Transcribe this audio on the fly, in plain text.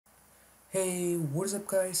Hey, what is up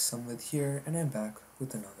guys, Samvit here and I'm back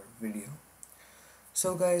with another video.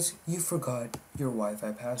 So guys, you forgot your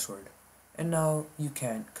Wi-Fi password and now you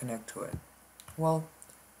can't connect to it. Well,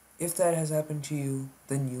 if that has happened to you,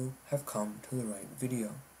 then you have come to the right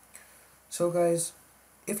video. So guys,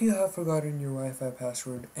 if you have forgotten your Wi-Fi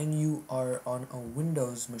password and you are on a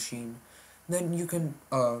Windows machine, then you can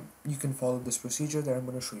follow this procedure that I'm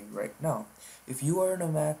going to show you right now. If you are on a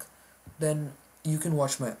Mac, then you can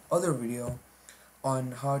watch my other video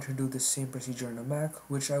on how to do the same procedure on a Mac,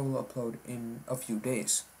 which I will upload in a few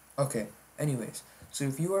days. Okay, anyways, so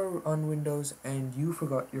if you are on Windows and you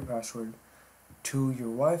forgot your password to your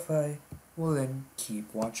Wi-Fi, well then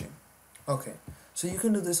keep watching. Okay, so you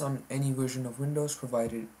can do this on any version of Windows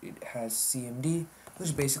provided it has CMD,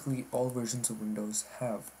 which basically all versions of Windows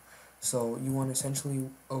have. So you want to essentially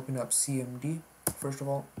open up CMD first of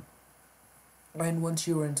all, and once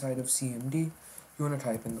you are inside of CMD, you want to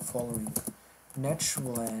type in the following: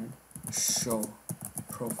 netwlan show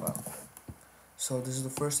profile. So this is the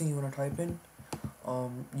first thing you want to type in.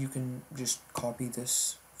 You can just copy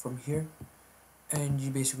this from here and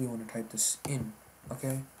you basically want to type this in.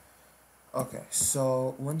 Okay,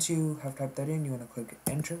 so once you have typed that in, you want to click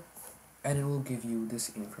enter and it will give you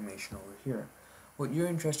this information over here. What you're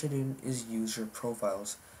interested in is user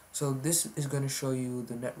profiles. So this is going to show you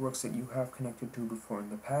the networks that you have connected to before in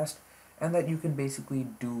the past, and that you can basically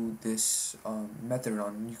do this method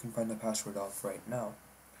on. You can find the password off right now.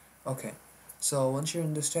 Okay, so once you're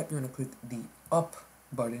in this step, you want to click the up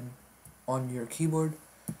button on your keyboard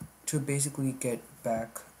to basically get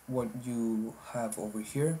back what you have over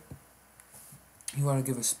here. You want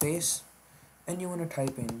to give a space and you want to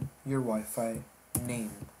type in your Wi-Fi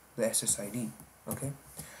name, the SSID.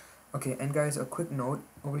 Okay, and guys, a quick note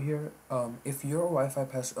over here: if your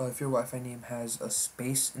Wi-Fi name has a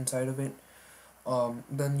space inside of it,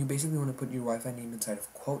 then you basically want to put your Wi-Fi name inside of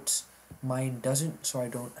quotes. Mine doesn't, so I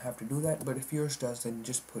don't have to do that. But if yours does, then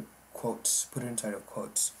just put quotes. Put it inside of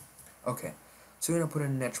quotes. Okay, so you're gonna put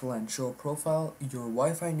in netwlan show profile, your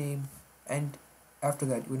Wi-Fi name, and after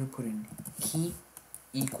that you're gonna put in key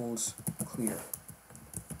equals clear.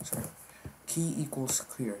 Key equals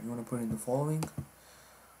clear. You want to put in the following.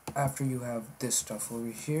 After you have this stuff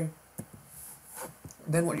over here,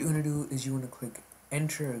 then what you're going to do is you want to click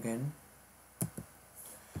enter again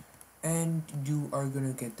and you are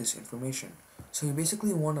going to get this information. So you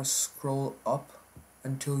basically want to scroll up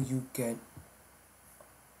until you get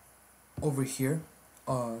over here,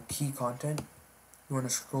 key content. You want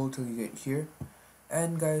to scroll till you get here,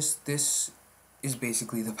 and guys, this is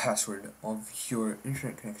basically the password of your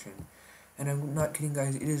internet connection. And I'm not kidding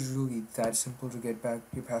guys, it is really that simple to get back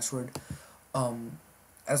your password,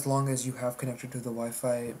 as long as you have connected to the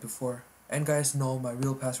Wi-Fi before. And guys, no, my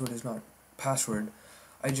real password is not password,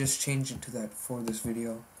 I just changed it to that for this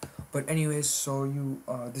video. But anyways, so you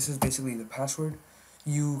this is basically the password.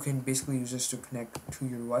 You can basically use this to connect to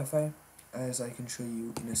your Wi-Fi, as I can show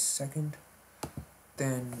you in a second.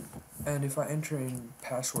 And if I enter in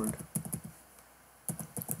password,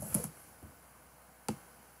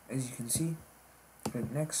 as you can see,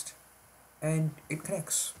 hit next, and it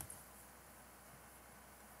connects.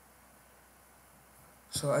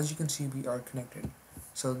 So as you can see, we are connected.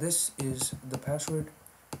 So this is the password,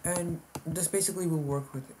 and this basically will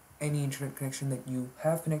work with any internet connection that you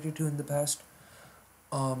have connected to in the past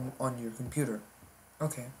on your computer.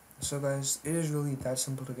 Okay, so guys, it is really that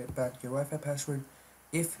simple to get back your Wi-Fi password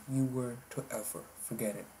if you were to ever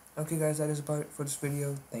forget it. Okay guys, that is about it for this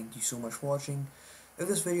video. Thank you so much for watching. If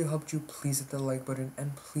this video helped you, please hit the like button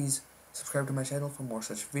and please subscribe to my channel for more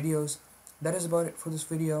such videos. That is about it for this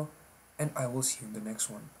video, and I will see you in the next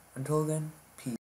one. Until then,